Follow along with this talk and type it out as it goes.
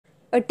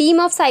A team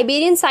of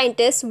Siberian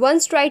scientists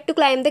once tried to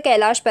climb the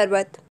Kailash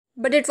Parvat.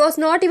 But it was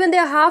not even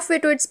their halfway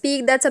to its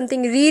peak that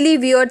something really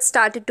weird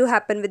started to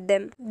happen with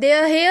them.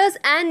 Their hairs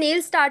and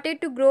nails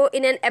started to grow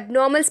in an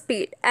abnormal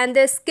speed, and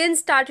their skin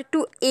started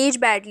to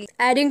age badly.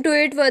 Adding to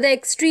it were the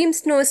extreme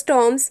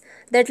snowstorms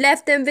that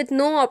left them with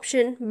no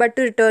option but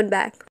to return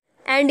back.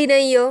 And in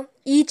a year,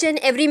 each and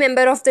every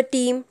member of the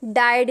team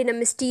died in a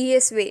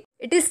mysterious way.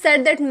 It is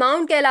said that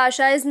Mount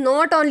Kailasha is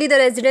not only the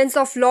residence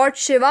of Lord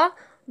Shiva,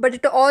 but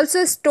it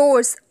also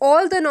stores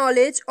all the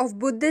knowledge of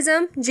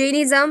Buddhism,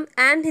 Jainism,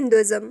 and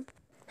Hinduism.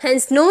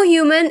 Hence, no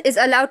human is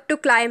allowed to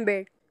climb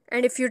it.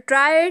 And if you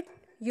try it,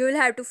 you will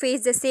have to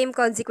face the same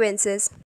consequences.